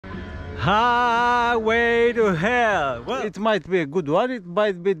Highway to hell. Well, it might be a good one, it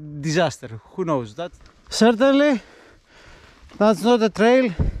might be disaster. Who knows that? Certainly, that's not a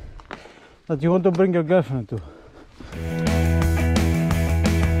trail that you want to bring your girlfriend to.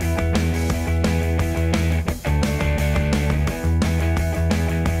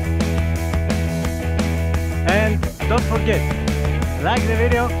 And don't forget, like the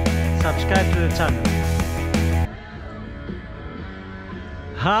video, subscribe to the channel.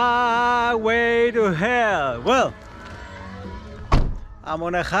 Highway to hell. Well, I'm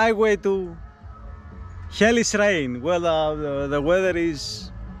on a highway to hellish rain. Well, the weather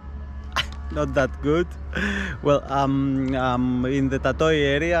is not that good. Well, I'm in the Tatoi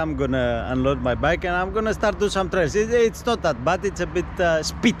area. I'm gonna unload my bike and I'm gonna start doing some trails. It's not that bad, it's a bit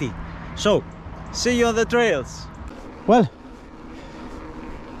spitty. So, see you on the trails. Well,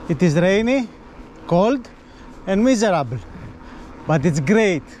 it is rainy, cold and miserable, but it's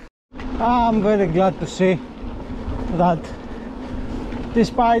great. I'm very glad to see that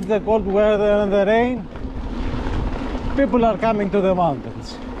despite the cold weather and the rain, people are coming to the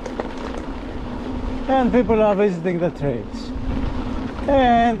mountains and people are visiting the trails,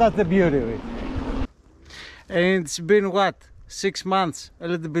 and that's the beauty of it. And it's been what, 6 months, a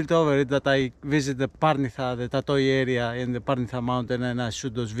little bit over it, that I visit the Parnitha, the Tatoi area in the Parnitha mountain, and I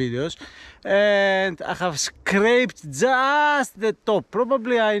shoot those videos. And I have scraped just the top.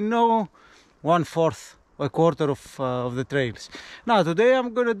 Probably I know 1/4, a quarter of the trails. Now today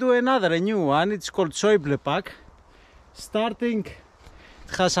I'm gonna do a new one. It's called Soible Pack. Starting,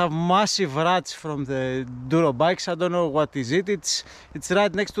 it has some massive rats from the Duro bikes. I don't know what is it. It's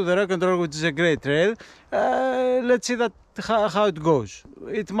right next to the Rock and Roll, which is a great trail. Let's see how it goes.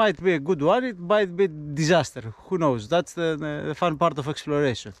 It might be a good one, it might be disaster. Who knows? That's the fun part of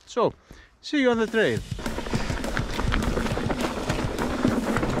exploration. So, see you on the trail.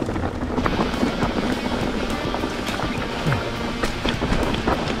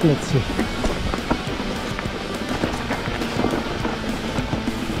 Let's see.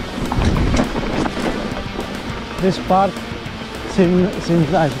 This part seems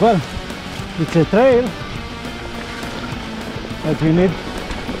nice. Well, it's a trail that you need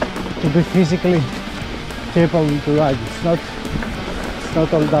to be physically capable to ride. It's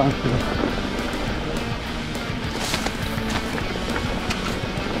not all downhill.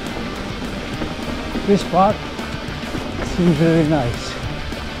 This part seems very nice.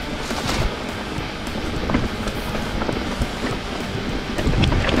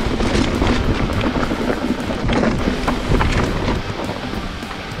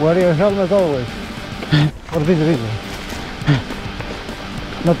 Wear your helmet always, for this reason.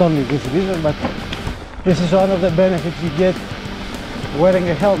 Not only this reason, but this is one of the benefits you get wearing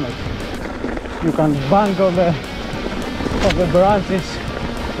a helmet. You can bang on the branches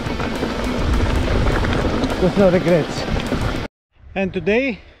with no regrets. And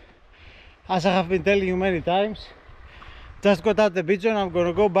today, as I have been telling you many times, just got out the pigeon. I'm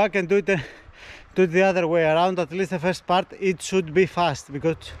gonna go back and do it the other way around. At least the first part, it should be fast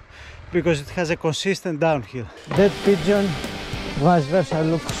because it has a consistent downhill. That pigeon vice versa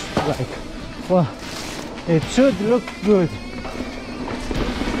looks like, well, it should look good.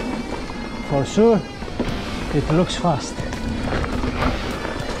 For sure, it looks fast.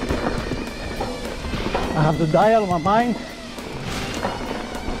 I have to dial my mind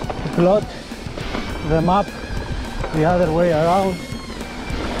to plot the map the other way around,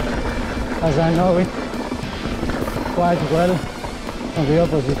 as I know it quite well on the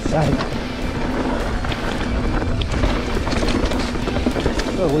opposite side.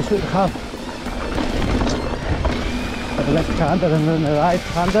 So we should have a left-hander and then a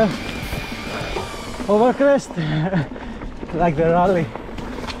right-hander over crest, like the rally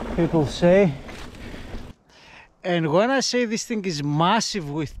people say. And when I say this thing is massive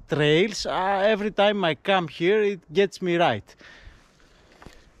with trails, every time I come here it gets me right.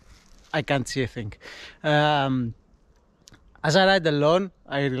 I can't see a thing. As I ride alone,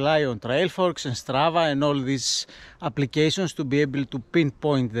 I rely on Trailforks and Strava and all these applications to be able to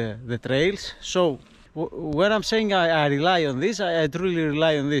pinpoint the trails. So when I'm saying I rely on this, I truly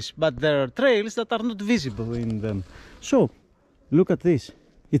rely on this. But there are trails that are not visible in them. So look at this.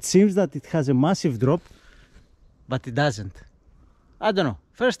 It seems that it has a massive drop, but it doesn't. I don't know.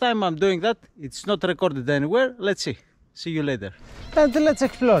 First time I'm doing that. It's not recorded anywhere. Let's see. See you later. And let's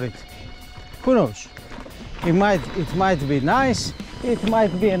explore it. Who knows? It might be nice, it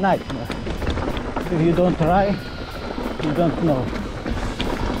might be a nightmare. If you don't try, you don't know.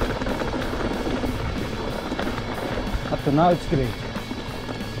 Up to now it's great.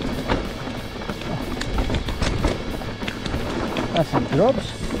 That's some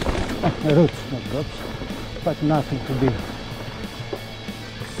drops. roots, not drops, but nothing to be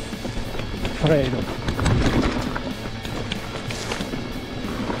afraid of.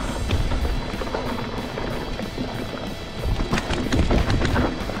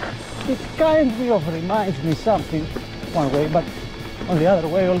 It kind of reminds me something one way, but on the other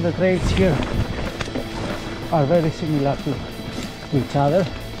way all the trails here are very similar to each other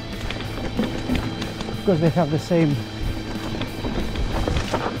because they have the same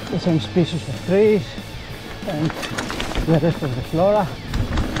species of trees and the rest of the flora.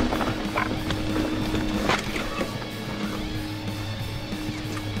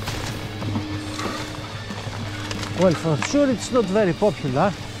 Well, for sure it's not very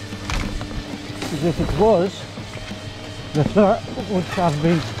popular, because if it was, the flora would have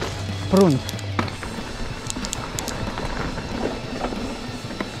been pruned.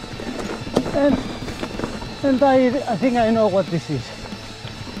 And I think I know what this is.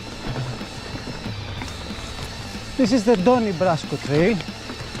 This is the Donny Brasco trail,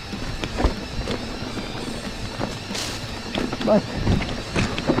 but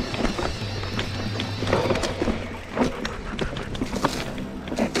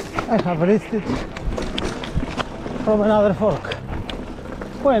I have reached it from another fork.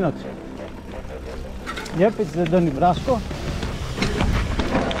 Why not? Yep, it's the Donny Brasco.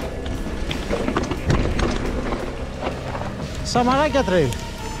 Samarakia trail.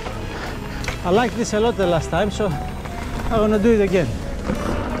 I liked this a lot the last time, so I'm gonna do it again.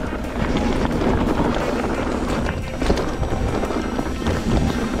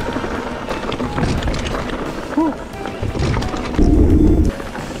 Whew.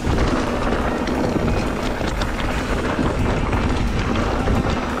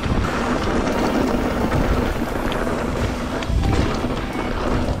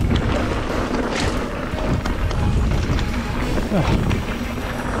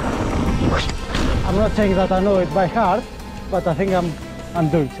 I'm not saying that I know it by heart, but I think I'm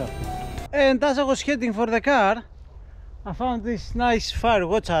doing something. And as I was heading for the car, I found this nice fire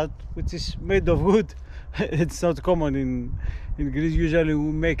watch out, which is made of wood. It's not common in Greece. Usually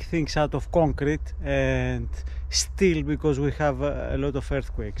we make things out of concrete and steel because we have a lot of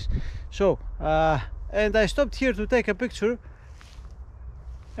earthquakes. So, and I stopped here to take a picture,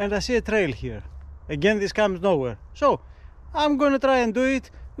 and I see a trail here. Again, this comes nowhere. So, I'm gonna try and do it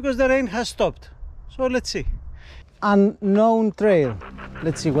because the rain has stopped. So let's see. Unknown trail.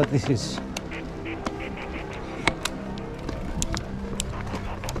 Let's see what this is.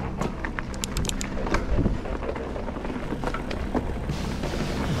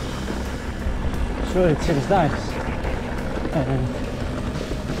 Sure, it seems nice. And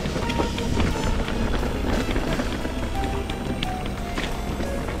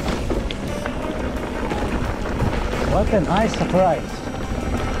what a nice surprise.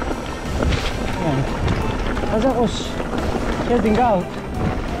 And as I was heading out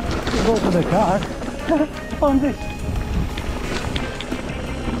to go to the car, I found this.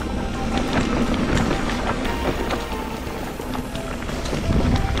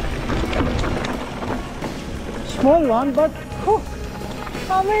 Small one, but whew,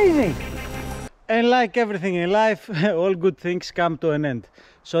 amazing. And like everything in life, all good things come to an end.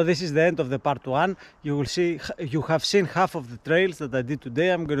 So this is the end of the part 1. You have seen half of the trails that I did today.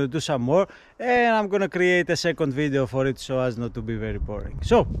 I'm going to do some more, and I'm going to create a second video for it so as not to be very boring.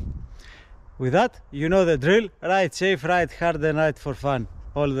 So with that, you know the drill. Ride safe, ride hard, and ride for fun.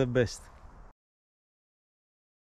 All the best.